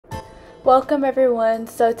Welcome everyone.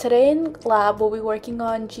 So today in lab we'll be working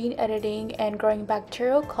on gene editing and growing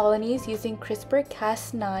bacterial colonies using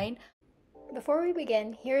CRISPR-Cas9. Before we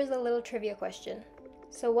begin, here is a little trivia question.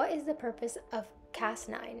 So what is the purpose of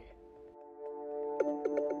Cas9?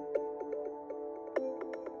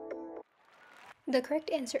 The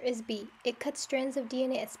correct answer is B. It cuts strands of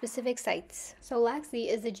DNA at specific sites. So LAC-Z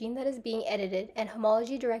is the gene that is being edited, and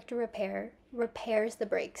homology-directed repair repairs the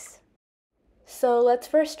breaks. So let's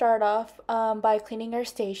first start off by cleaning our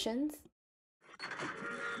stations.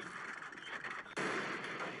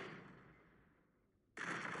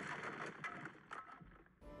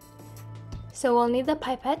 So we'll need the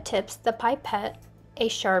pipette tips, the pipette, a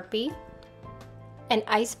Sharpie, an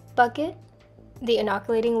ice bucket, the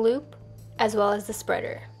inoculating loop, as well as the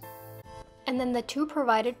spreader. And then the two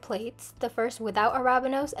provided plates, the first without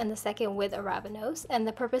arabinose and the second with arabinose, and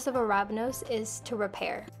the purpose of arabinose is to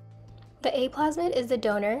repair. The A plasmid is the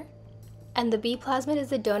donor, and the B plasmid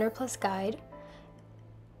is the donor plus guide,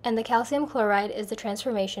 and the calcium chloride is the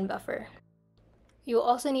transformation buffer. You will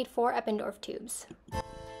also need 4 Eppendorf tubes.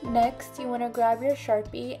 Next, you want to grab your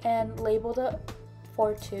Sharpie and label the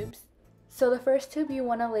 4 tubes. So the first tube you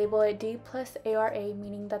want to label it D plus ARA,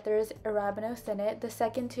 meaning that there is arabinose in it. The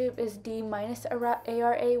second tube is D minus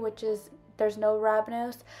ARA, which is there's no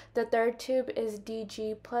arabinose. The third tube is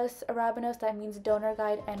DG plus arabinose, that means donor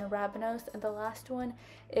guide and arabinose. And the last one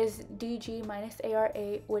is DG minus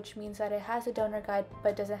ARA, which means that it has a donor guide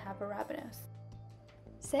but doesn't have arabinose.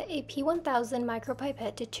 Set a P1000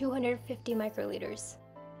 micropipette to 250 microliters.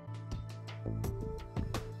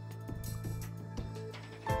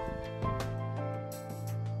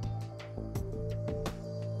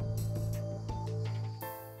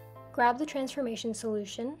 Grab the transformation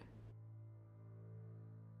solution.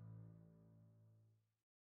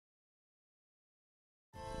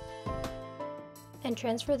 And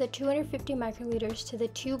transfer the 250 microliters to the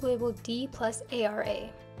tube labeled D plus ARA.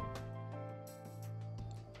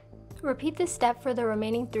 Repeat this step for the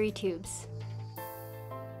remaining 3 tubes.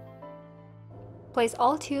 Place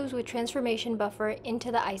all tubes with transformation buffer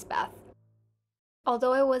into the ice bath.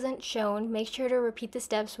 Although it wasn't shown, make sure to repeat the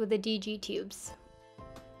steps with the DG tubes.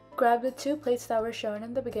 Grab the 2 plates that were shown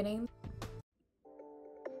in the beginning.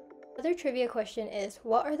 Another trivia question is,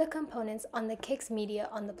 what are the components on the Kix media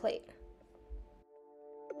on the plate?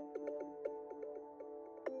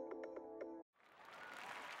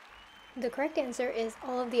 The correct answer is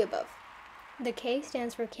all of the above. The K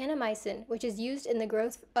stands for kanamycin, which is used in the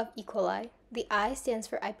growth of E. coli. The I stands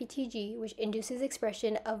for IPTG, which induces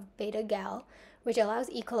expression of beta-gal, which allows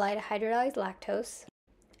E. coli to hydrolyze lactose.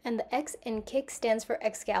 And the X in Kix stands for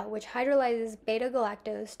XGAL, which hydrolyzes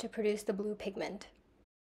beta-galactose to produce the blue pigment.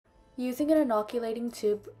 Using an inoculating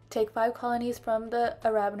tube, take 5 colonies from the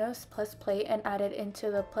arabinose plus plate and add it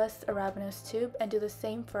into the plus arabinose tube, and do the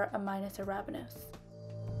same for a minus arabinose.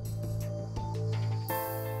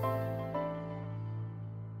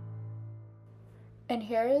 And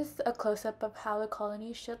here is a close-up of how the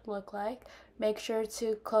colony should look like. Make sure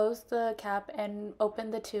to close the cap and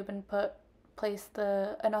open the tube and place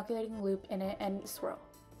the inoculating loop in it and swirl.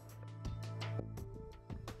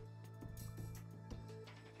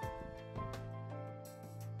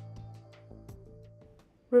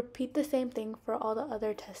 Repeat the same thing for all the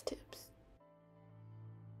other test tubes.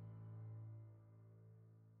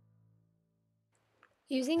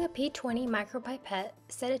 Using a P20 micropipette,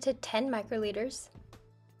 set it to 10 microliters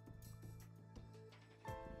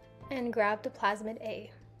and grab the plasmid A,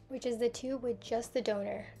 which is the tube with just the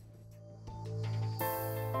donor.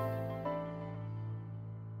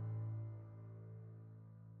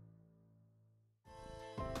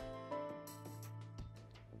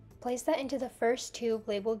 Place that into the first tube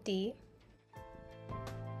labeled D.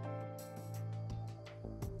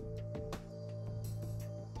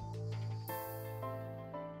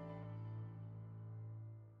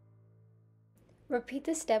 Repeat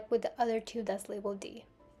the step with the other tube that's labeled D.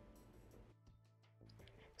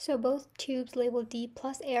 So both tubes labeled D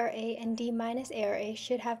plus ARA and D minus ARA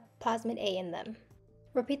should have plasmid A in them.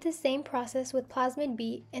 Repeat the same process with plasmid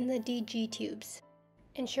B in the DG tubes.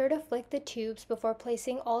 Ensure to flick the tubes before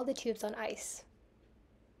placing all the tubes on ice.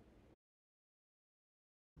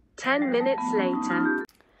 10 minutes later.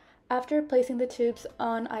 After placing the tubes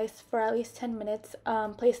on ice for at least 10 minutes,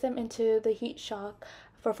 place them into the heat shock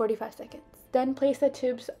for 45 seconds. Then place the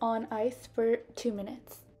tubes on ice for 2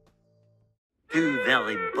 minutes. 2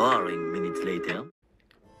 very boring minutes later.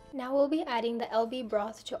 Now we'll be adding the LB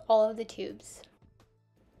broth to all of the tubes.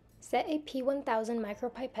 Set a P1000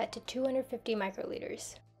 micropipette to 250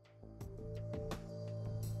 microliters.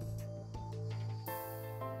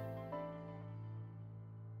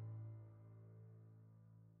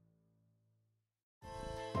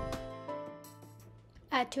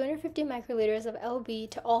 Add 250 microliters of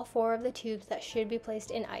LB to all 4 of the tubes that should be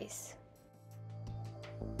placed in ice.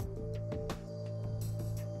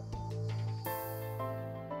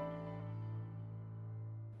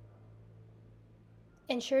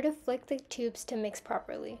 Ensure to flick the tubes to mix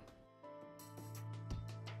properly.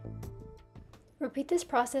 Repeat this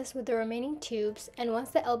process with the remaining tubes, and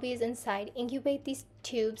once the LB is inside, incubate these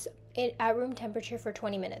tubes at room temperature for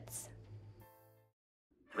 20 minutes.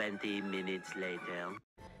 20 minutes later.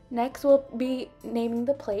 Next, we'll be naming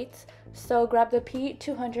the plates. So grab the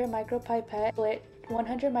P200 micropipette, split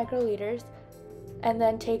 100 microliters, and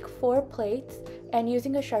then take 4 plates, and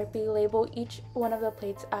using a Sharpie, label each one of the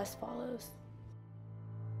plates as follows.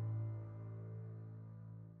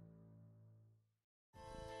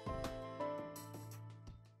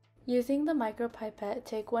 Using the micropipette,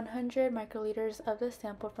 take 100 microliters of the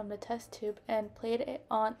sample from the test tube and plate it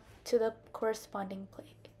on to the corresponding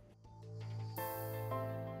plate.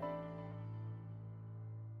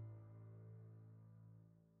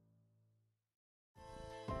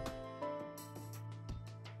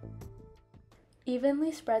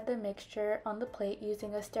 Evenly spread the mixture on the plate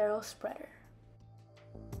using a sterile spreader.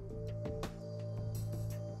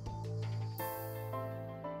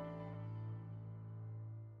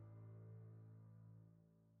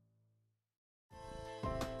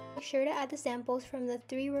 Make sure to add the samples from the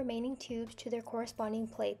 3 remaining tubes to their corresponding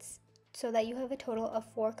plates, so that you have a total of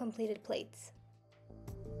 4 completed plates.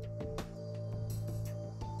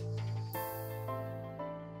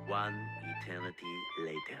 One eternity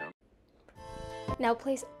later. Now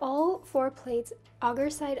place all 4 plates auger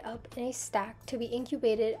side up in a stack to be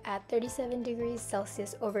incubated at 37 degrees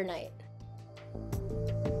Celsius overnight.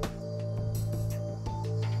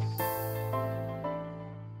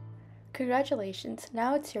 Congratulations,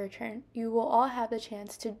 now it's your turn. You will all have the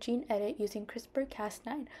chance to gene edit using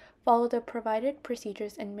CRISPR-Cas9. Follow the provided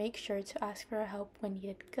procedures and make sure to ask for help when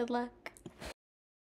needed. Good luck!